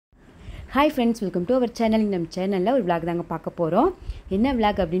Hi friends, welcome to our channel. நம்ம சேனல்ல ஒரு vlog தாங்க பார்க்க போறோம். என்ன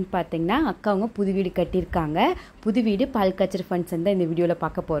vlog அப்படினு பாத்தீங்கன்னா அக்காங்க புது வீடு கட்டியிருக்காங்க. புது வீடு பால் காய்ச்சற ஃபங்க்ஷன் தான் இந்த வீடியோல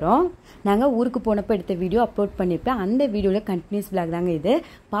பார்க்க போறோம். நாங்க ஊருக்கு போனப்ப எடுத்த வீடியோ அப்லோட் பண்ணிருப்பேன். அந்த வீடியோல கண்டினியூஸ் vlog தாங்க இது.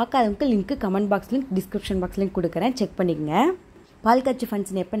 பார்க்காதவங்க லிங்க் கமெண்ட் பாக்ஸ்ல டிஸ்கிரிப்ஷன் பாக்ஸ்ல கொடுக்கறேன். செக் பண்ணிக்கங்க. பால் காய்ச்சற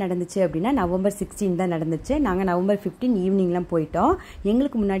ஃபங்க்ஷன் எப்ப நடந்துச்சு அப்படினா நவம்பர் 16 தான் நடந்துச்சு. நாங்க நவம்பர் 15 ஈவினிங்லாம் போய்ட்டோம்.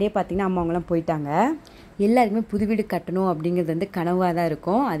 எங்களுக்கு முன்னாடியே பாத்தீங்கன்னா அம்மாவங்கலாம் போய்ட்டாங்க. எல்லாருமே புது வீடு கட்டணும் அப்படிங்கிறது வந்து கனவா தான்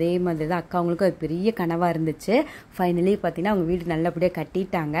இருக்கும். அதே மாதிரி தான் அக்காங்களுக்கு ஒரு பெரிய கனவா இருந்துச்சு. ஃபைனலி பாத்தீங்கன்னா அவங்க வீடு நல்லபடியா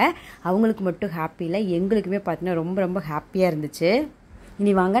கட்டிட்டாங்க. அவங்களுக்கு மட்டும் ஹாப்பி இல்ல, எங்களுக்குமே பாத்தீங்கன்னா ரொம்ப ஹாப்பியா இருந்துச்சு.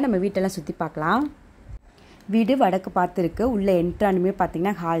 இனி வாங்க நம்ம வீட்டெல்லாம் சுத்தி பார்க்கலாம். வீடு வடக்கு பார்த்து இருக்கு. உள்ள என்ட்ரானுமே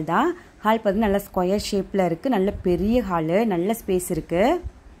பாத்தீங்கன்னா ஹால் தான். ஹால் பாத்தீங்கன்னா நல்ல ஸ்கொயர் ஷேப்ல இருக்கு. நல்ல பெரிய ஹால், நல்ல ஸ்பேஸ் இருக்கு.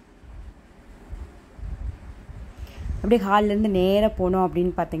 அப்படியே ஹால்ல இருந்து நேரா போனோம்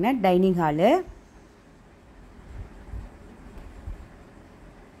அப்படின்னு பாத்தீங்கன்னா டைனிங் ஹால்.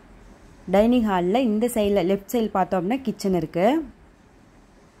 டைனிங் ஹால்ல இந்த சைடுல லெஃப்ட் சைடு பார்த்தோம் அப்படின்னா கிச்சன் இருக்கு.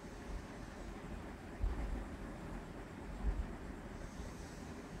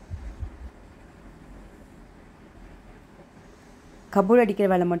 கபோர்ட் அடிக்கிற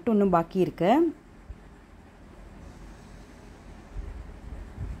வேலை மட்டும் இன்னும் பாக்கி இருக்கு.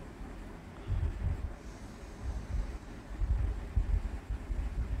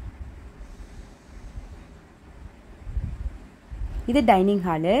 இது டைனிங்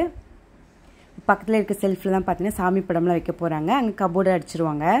ஹால். பக்கத்துல இருக்க செல்ஃப்ல தான் பாத்தீங்கன்னா சாமி படம்லாம் வைக்க போறாங்க. அங்க கபோர்ட்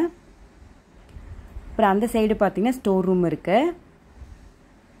அடிச்சிருவாங்க. அப்புறம் அந்த சைடு பாத்தீங்கன்னா ஸ்டோர் ரூம் இருக்கு.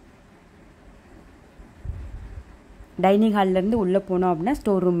 டைனிங் ஹால்ல இருந்து உள்ள போனோம் அப்படின்னா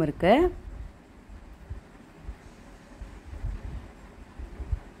ஸ்டோர் ரூம் இருக்கு.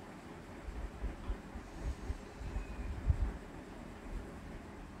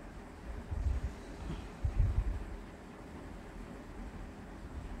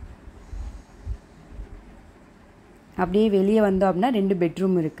 அப்படியே வெளியே வந்தோம் அப்படின்னா 2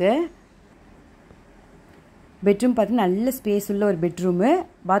 பெட்ரூம் இருக்கு. பெட்ரூம் பார்த்தீங்கன்னா நல்ல ஸ்பேஸ் உள்ள ஒரு பெட்ரூம்.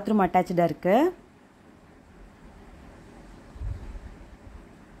 பாத்ரூம் அட்டாச்சா இருக்கு.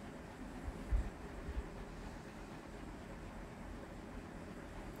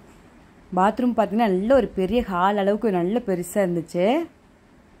 பாத்ரூம் பார்த்தீங்கன்னா நல்ல ஒரு பெரிய ஹால் அளவுக்கு நல்ல பெருசா இருந்துச்சு.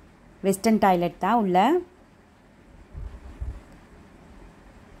 வெஸ்டர்ன் டாய்லெட் தான் உள்ள.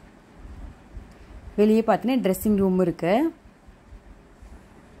 வெளியே பார்த்தீங்கன்னா ட்ரெஸ்ஸிங் ரூம் இருக்கு.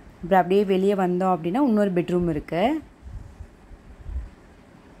 அப்புறம் அப்படியே வெளியே வந்தோம் அப்படின்னா இன்னொரு பெட்ரூம் இருக்கு.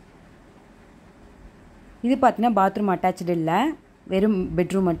 இது பார்த்தீங்கன்னா பாத்ரூம் அட்டாச்சு இல்லை, வெறும்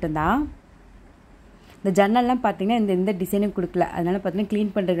பெட்ரூம் மட்டும்தான். இந்த ஜன்னல்லாம் பார்த்தீங்கன்னா இந்த டிசைனும் கொடுக்கல, அதனால பார்த்தீங்கன்னா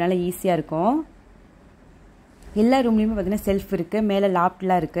க்ளீன் பண்ணுறதுனால ஈஸியாக இருக்கும். எல்லா ரூம்லேயுமே பார்த்தீங்கன்னா செல்ஃப் இருக்குது. மேலே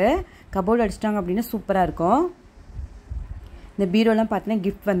லாப்ட்லாம் இருக்குது. கபோர்டு அடிச்சிட்டாங்க அப்படின்னா சூப்பராக இருக்கும். இந்த பீரோலாம் பார்த்தீங்கன்னா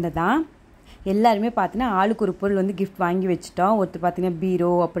கிஃப்ட் வந்ததான். எல்லாருமே பார்த்தீங்கன்னா ஆளுக்கு ஒரு பொருள் வந்து கிஃப்ட் வாங்கி வச்சுட்டோம். ஒருத்தர் பார்த்தீங்கன்னா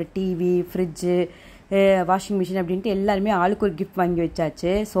பீரோ, அப்புறம் டிவி, ஃப்ரிட்ஜு, வாஷிங் மிஷின் அப்படின்ட்டு எல்லாருமே ஆளுக்கு ஒரு கிஃப்ட் வாங்கி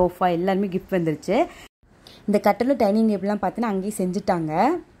வச்சாச்சு. சோஃபா எல்லாருமே கிஃப்ட் வந்துருச்சு. இந்த கட்டலும் டைனிங் டேபிள்லாம் பார்த்தீங்கன்னா அங்கேயே செஞ்சுட்டாங்க.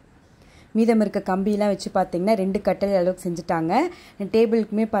 மீதம் இருக்க கம்பியெல்லாம் வச்சு பார்த்தீங்கன்னா 2 கட்டல் அளவுக்கு செஞ்சுட்டாங்க.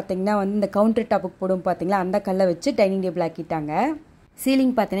 டேபிளுக்குமே பார்த்தீங்கன்னா வந்து இந்த கவுண்டர் டாப்புக்கு போடும் பார்த்தீங்களா, அந்த கல்லை வச்சு டைனிங் டேபிள் ஆக்கிட்டாங்க.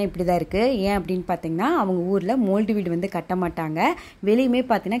 சீலிங் பார்த்தீங்கன்னா இப்படி தான் இருக்குது. ஏன் அப்படின்னு பார்த்தீங்கன்னா அவங்க ஊரில் மோல்டு வீடு வந்து கட்ட மாட்டாங்க. வெளியுமே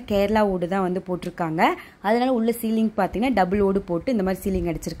பார்த்தீங்கன்னா கேரளா ஓடு தான் வந்து போட்டிருக்காங்க. அதனால உள்ள சீலிங் பார்த்தீங்கன்னா டபுள் ஓடு போட்டு இந்த மாதிரி சீலிங்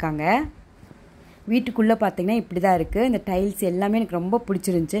அடிச்சிருக்காங்க. வீட்டுக்குள்ளே பார்த்தீங்கன்னா இப்படி தான் இருக்குது. இந்த டைல்ஸ் எல்லாமே எனக்கு ரொம்ப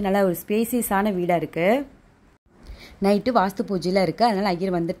பிடிச்சிருந்துச்சு. நல்லா ஒரு ஸ்பேசியஸான வீடாக இருக்குது. நைட்டு வாஸ்து பூஜையில் இருக்குது. அதனால்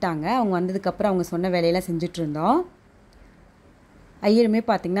ஐயர் வந்துட்டாங்க. அவங்க வந்ததுக்கப்புறம் அவங்க சொன்ன வேலையெல்லாம் செஞ்சுட்டு இருந்தோம். ஐயருமே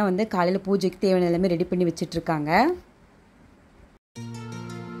பார்த்தீங்கன்னா வந்து காலையில் பூஜைக்கு தேவையான எல்லாமே ரெடி பண்ணி வச்சிட்ருக்காங்க.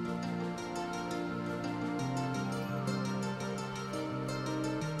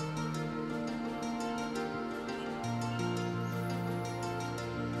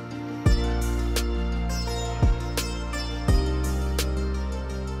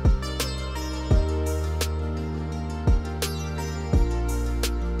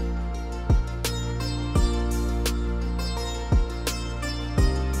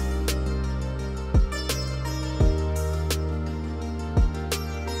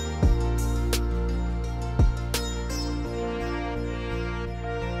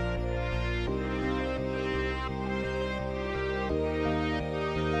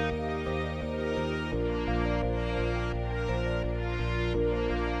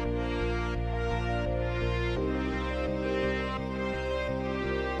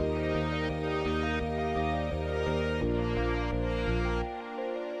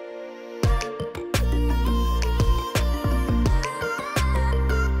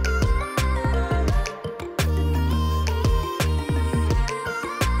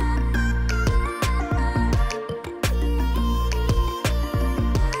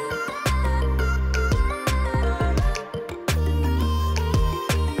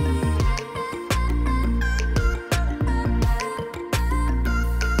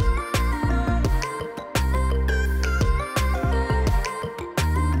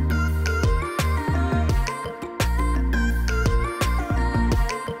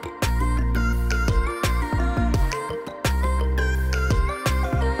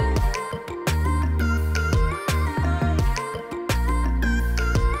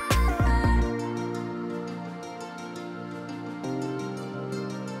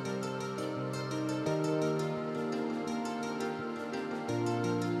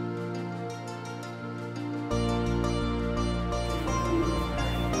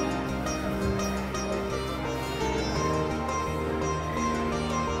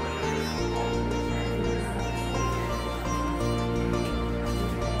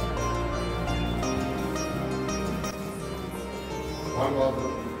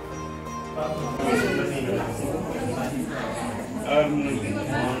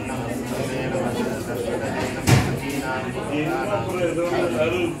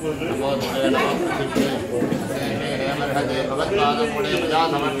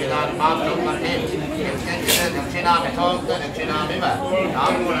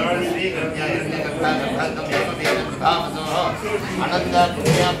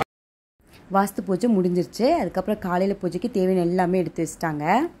 வாஸ்து பூஜை முடிஞ்சிருச்சு. அதுக்கப்புறம் காலையில் பூஜைக்கு தேவையான எல்லாமே எடுத்து வச்சிட்டாங்க.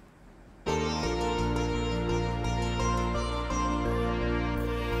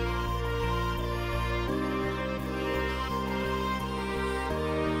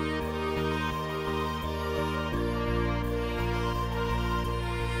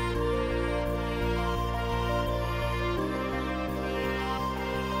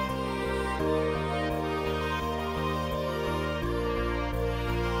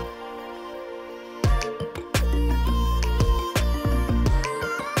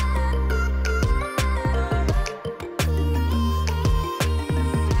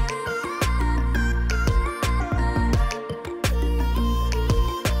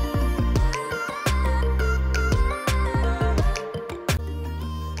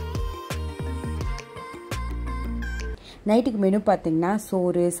 நைட்டுக்கு மெனு பார்த்திங்கன்னா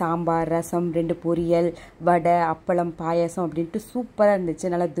சோறு, சாம்பார், ரசம், 2 பொரியல், வடை, அப்பளம், பாயாசம் அப்படின்ட்டு சூப்பராக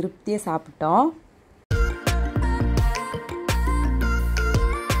இருந்துச்சு. நல்லா திருப்தியாக சாப்பிட்டோம்.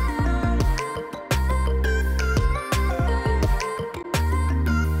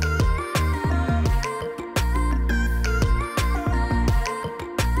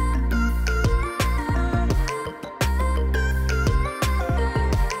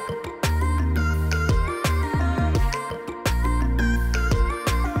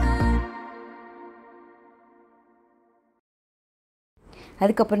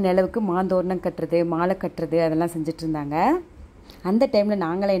 அதுக்கப்புறம் நிலவுக்கு மாந்தோரணம் கட்டுறது, மாலை கட்டுறது அதெல்லாம் செஞ்சுட்டு இருந்தாங்க. அந்த டைமில்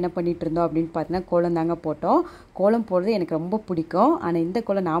நாங்களே என்ன பண்ணிகிட்டு இருந்தோம் அப்படின்னு பார்த்தீங்கன்னா கோலம் தாங்க போட்டோம். கோலம் போடுறது எனக்கு ரொம்ப பிடிக்கும். ஆனால் இந்த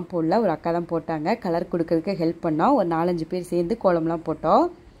கோலம் நான் போடல, ஒரு அக்கா தான் போட்டாங்க. கலர் கொடுக்கறதுக்கு ஹெல்ப் பண்ணோம். ஒரு 4-5 பேர் சேர்ந்து கோலம்லாம் போட்டோம்.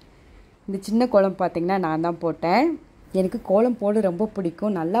 இந்த சின்ன கோலம் பார்த்திங்கன்னா நான் தான் போட்டேன். எனக்கு கோலம் போடுறது ரொம்ப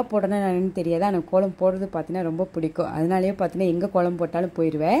பிடிக்கும். நல்லா போடணும்னு என்னன்னு தெரியாது, ஆனால் கோலம் போடுறது பார்த்தீங்கன்னா ரொம்ப பிடிக்கும். அதனாலேயே பார்த்தீங்கன்னா எங்கே கோலம் போட்டாலும்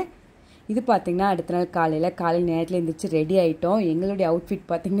போயிடுவேன். இது பார்த்திங்கன்னா அடுத்த நாள் காலையில் நேரத்தில் எழுந்திரிச்சு ரெடி ஆகிட்டோம். எங்களுடைய அவுட்ஃபிட்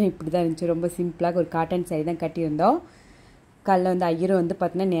பார்த்திங்கன்னா இப்படி தான் இருந்துச்சு. ரொம்ப சிம்பிளாக ஒரு காட்டன் சாரி தான் கட்டியிருந்தோம். காலைல வந்து ஐயரும் வந்து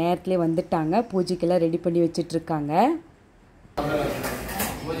பார்த்திங்கன்னா நேரத்துலேயே வந்துட்டாங்க. பூஜைக்கெல்லாம் ரெடி பண்ணி வச்சிட்ருக்காங்க.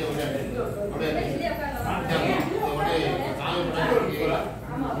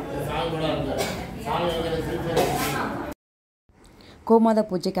 கோமாதா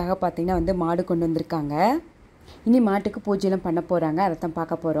பூஜைக்காக பார்த்திங்கன்னா வந்து மாடு கொண்டு வந்திருக்காங்க. இனி மாட்டுக்கு பூஜையெல்லாம் பண்ண போகிறாங்க. அதை தான்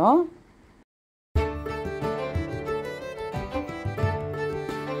பார்க்க போகிறோம்.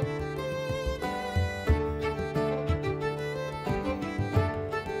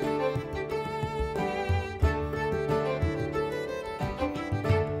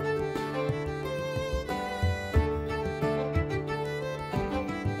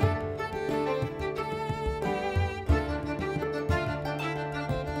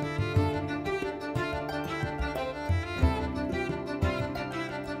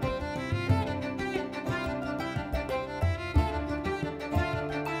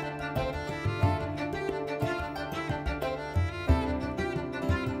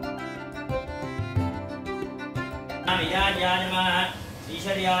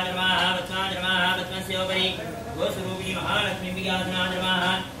 गोस्वरूपिणी महालक्ष्मी विज्ञानाद्रमाः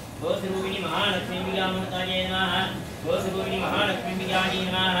गोस्वरूपिणी महालक्ष्मी विज्ञानमुक्ताये नमः गोस्वरूपिणी महालक्ष्मी विज्ञानी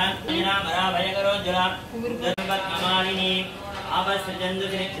नमः अनिरामराभयकरोज्ज्वला पद्ममालिनी आवसृजन्तु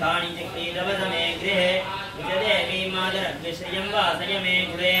श्रीक्षाणि चक्रे तवसमे गृहे विजदेवी मातरग्निश्रियं वासय मे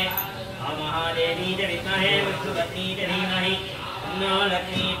गृहे महादेवी च विद्महे विष्णुपत्नी च धीमहि तन्नो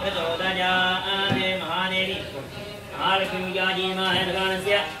लक्ष्मी प्रचोदयात् महादेवी महालक्ष्मी विज्ञानी नमः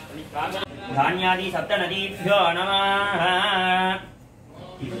नगानस्य धान्यादि सप्तनदीभ्यो नमः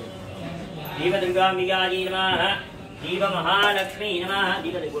दीपदुर्गाम्बिकायै नमः दीपमहालक्ष्मी नमः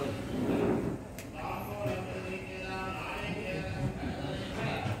दीपदुर्गा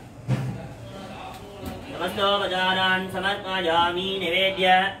समस्तोपचारान् समर्पयामि निवेद्य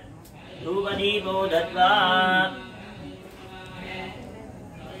धूपदीपो दत्त्वा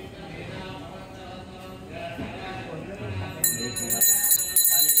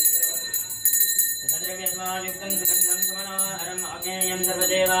युक्तं सुगन्धं समनोहरम् आग्नेयं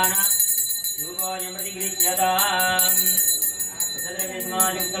सर्वदेवानां धूपोऽयं प्रतिगृह्यताम्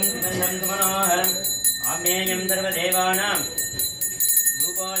सद्रव्यस्मायुक्तं सुगन्धं समनोहरम् आग्नेयं सर्वदेवानां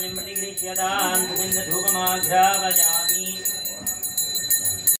धूपोऽयं प्रतिगृह्यताम् सुगन्धधूपमाघ्रापयामि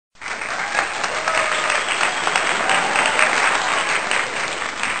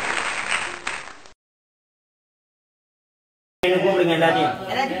எல்லாத்தையும்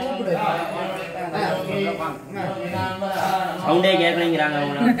சவுண்டே கேட்கலைங்கிறாங்க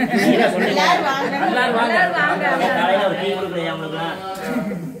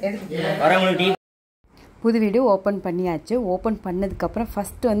வரவங்களுக்கு டீ. புது வீடு ஓப்பன் பண்ணியாச்சு. ஓப்பன் பண்ணதுக்கப்புறம்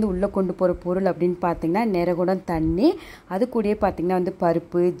ஃபஸ்ட்டு வந்து உள்ளே கொண்டு போகிற பொருள் அப்படின்னு பார்த்திங்கன்னா நிறகுடம் தண்ணி, அது கூடயே பார்த்திங்கன்னா வந்து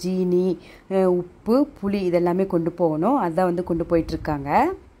பருப்பு, ஜீனி, உப்பு, புளி இதெல்லாமே கொண்டு போகணும். அதான் வந்து கொண்டு போயிட்டுருக்காங்க.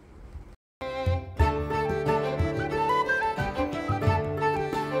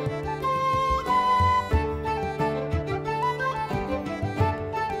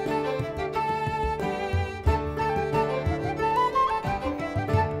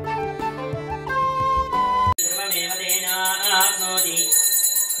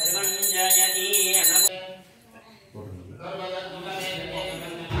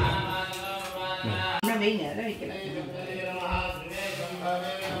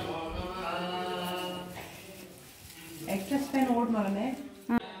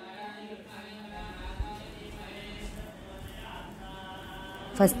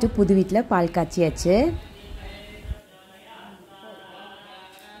 ஃபஸ்ட்டு புது வீட்டில் பால் காய்ச்சியாச்சு.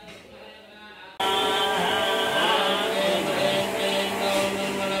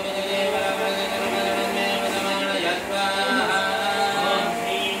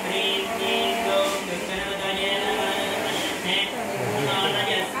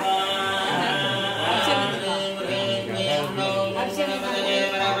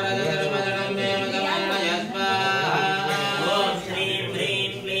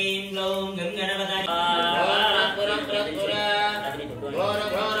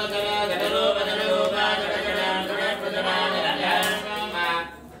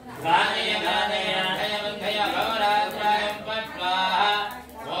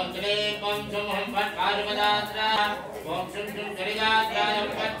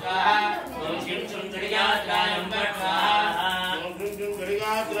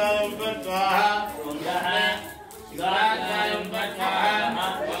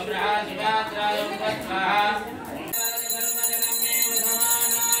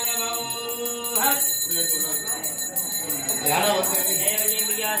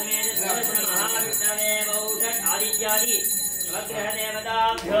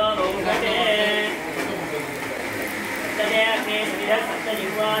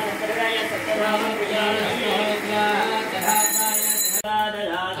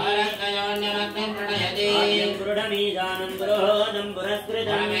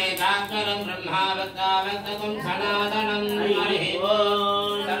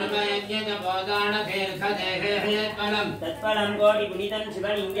 तत्फलं कोटिपुनितं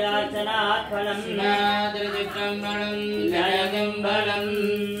शिवलिङ्गार्चनात्फलं नादृशम्बलं जयगम्बलं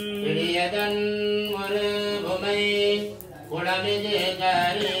प्रियदन् मुरुभुमै कुलमिजे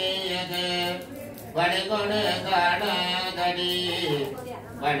करियते वडिकोण काडदडि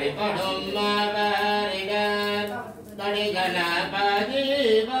वडिकोडुं मावरिडर तडिगणपति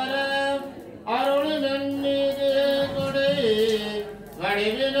वर अरुणिनन्निदे कोडे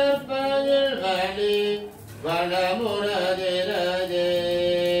वडिविनपगिल वडि வளமுரதிரதே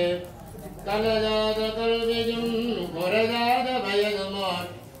கலதாத கல்வியும் குறையாத வயதுமோர்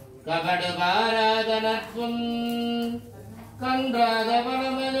கபடு பாராத நட்பும் கன்றாத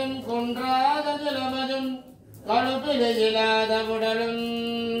வளமதும் கொன்றாத நிலமதும் கழுப்பிலாத உடலும்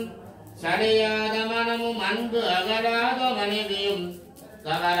சடையாத மனமும் அன்பு அகலாத மனைவியும்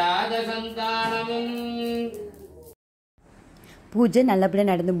கவராத சந்தானமும். பூஜை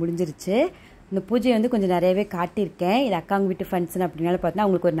நல்லபடியாக நடந்து முடிஞ்சிருச்சு. இந்த பூஜையை வந்து கொஞ்சம் நிறையவே காட்டியிருக்கேன். இது அக்காங்க வீட்டு ஃபங்க்ஷன் அப்படின்னால பார்த்தீங்கன்னா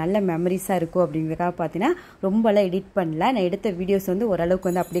அவங்களுக்கு ஒரு நல்ல மெமரிஸாக இருக்கும் அப்படிங்கிறதுக்காக பார்த்தீங்கன்னா ரொம்பலாம் எடிட் பண்ணல. நான் எடுத்த வீடியோஸ் வந்து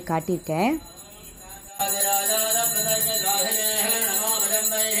ஓரளவுக்கு வந்து அப்படியே காட்டியிருக்கேன்.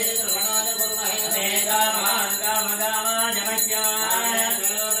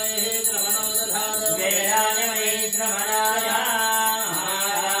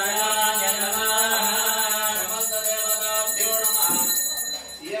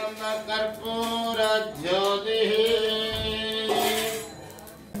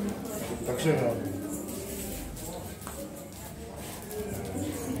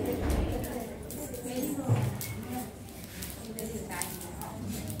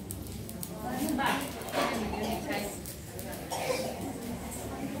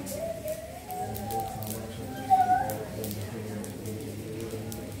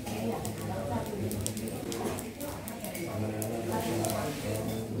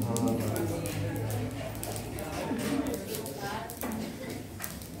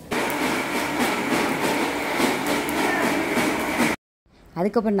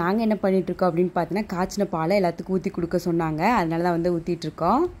 அதுக்கப்புறம் நாங்கள் என்ன பண்ணிகிட்ருக்கோம் அப்படின்னு பார்த்தீங்கன்னா காய்ச்சின பாலை எல்லாத்துக்கும் ஊற்றி கொடுக்க சொன்னாங்க. அதனால தான் வந்து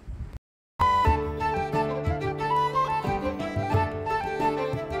ஊற்றிட்டுருக்கோம்.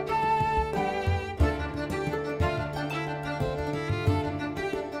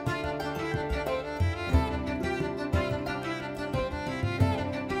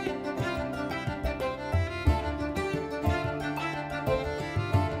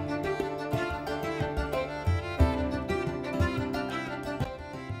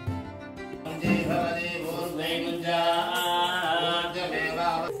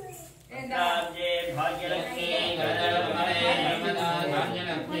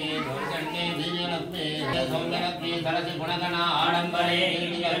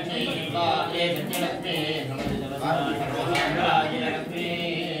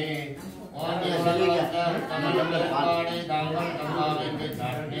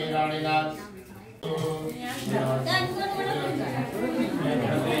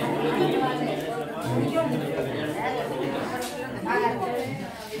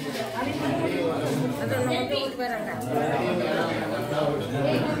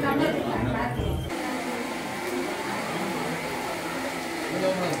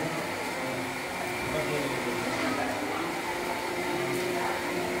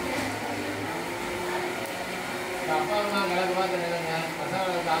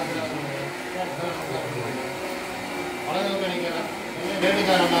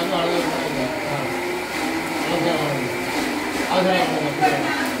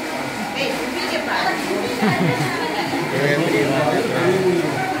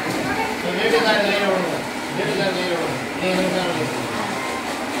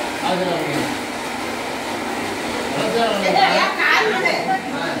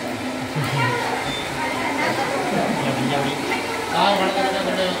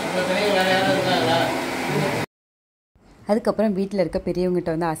 அதுக்கப்புறம் வீட்டில் இருக்க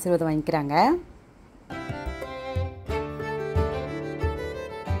பெரியவங்ககிட்ட வந்து ஆசீர்வாதம் வாங்கிக்கிறாங்க.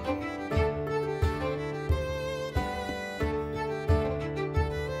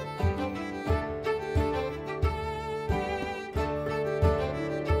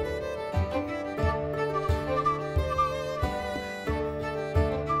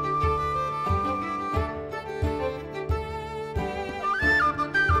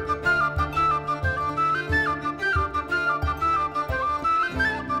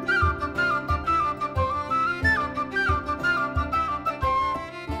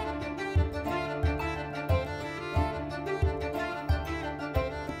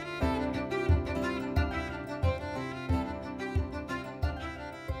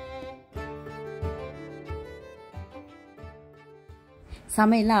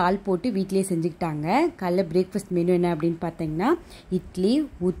 சமையல்லாம் ஆள் போட்டு வீட்டிலேயே செஞ்சுக்கிட்டாங்க. காலைல பிரேக்ஃபாஸ்ட் மெனு என்ன அப்படின்னு பார்த்தீங்கன்னா, இட்லி,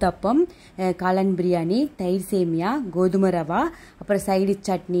 ஊத்தப்பம், காளான் பிரியாணி, தயிர் சேமியா, கோதுமை ரவா, அப்புறம் சைடு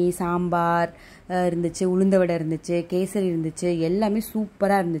சட்னி, சாம்பார் இருந்துச்சு, உளுந்த வடை இருந்துச்சு, கேசரி இருந்துச்சு. எல்லாமே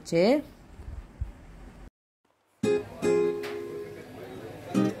சூப்பராக இருந்துச்சு.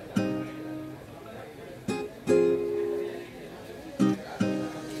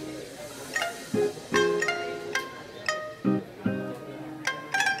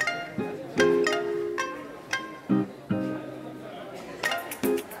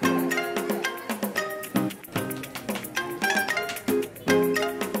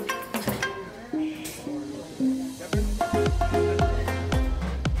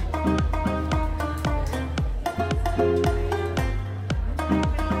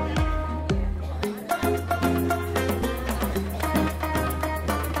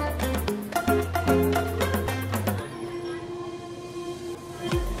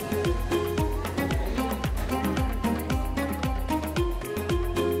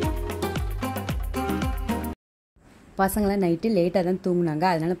 பசங்களாம் நைட்டு லேட்டாக தான் தூங்குனாங்க.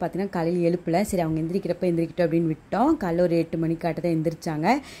 அதனால் பார்த்தீங்கன்னா காலையில் எழுப்பல. சரி அவங்க எந்திரிக்கிறப்ப எந்திரிக்கிட்டோம் அப்படின்னு விட்டோம். காலைல ஒரு 8 மணிக்காட்ட தான்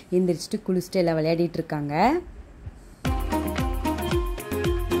எந்திரிச்சாங்க. எந்திரிச்சிட்டு குளிச்சுட்டு எல்லாம் விளையாடிட்டு இருக்காங்க.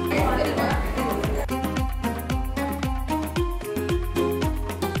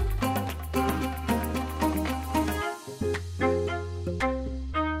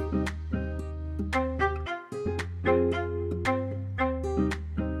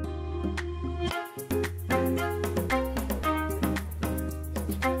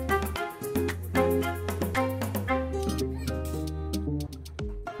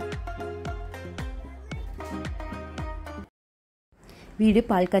 வீடு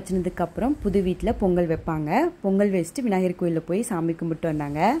பால் காய்ச்சினதுக்கப்புறம் புது வீட்டில் பொங்கல் வைப்பாங்க. பொங்கல் வச்சுட்டு விநாயகர் கோயிலில் போய் சாமி கும்பிட்டு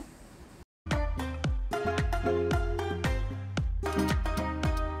வந்தாங்க.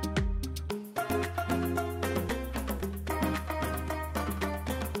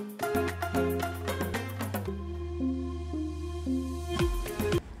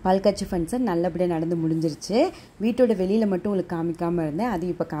 பால் காய்ச்சி ஃபங்க்ஷன் நல்லபடியாக நடந்து முடிஞ்சிருச்சு. வீட்டோட வெளியில் மட்டும் உங்களுக்கு காமிக்காமல் இருந்தேன்,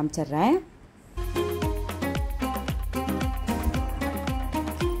 அதையும் இப்போ காமிச்சிட்றேன்.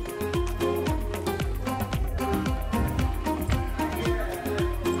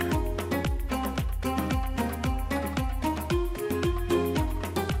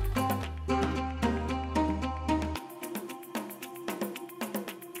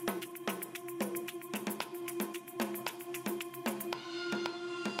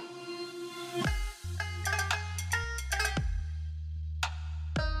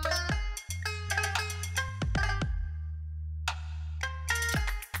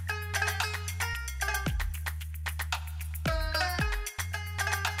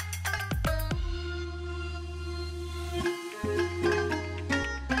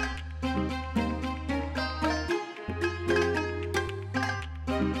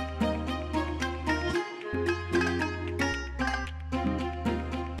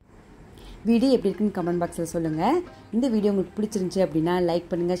 வீடியோ எப்படி இருக்குன்னு கமெண்ட் பாக்ஸில் சொல்லுங்கள். இந்த வீடியோ உங்களுக்கு பிடிச்சிருந்துச்சி அப்படின்னா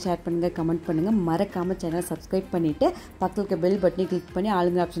லைக் பண்ணுங்கள், ஷேர் பண்ணுங்கள், கமெண்ட் பண்ணுங்கள். மறக்காமல் சேனலை சப்ஸ்கிரைப் பண்ணிவிட்டு பக்கத்தில் இருக்க பெல் பட்டனை கிளிக் பண்ணி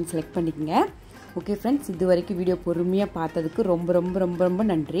ஆளுங்க ஆப்ஷன் செலக்ட் பண்ணிக்கோங்க. ஓகே ஃப்ரெண்ட்ஸ், இது வரைக்கும் வீடியோ பொறுமையாக பார்த்ததுக்கு ரொம்ப ரொம்ப ரொம்ப ரொம்ப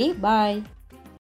நன்றி. பாய்.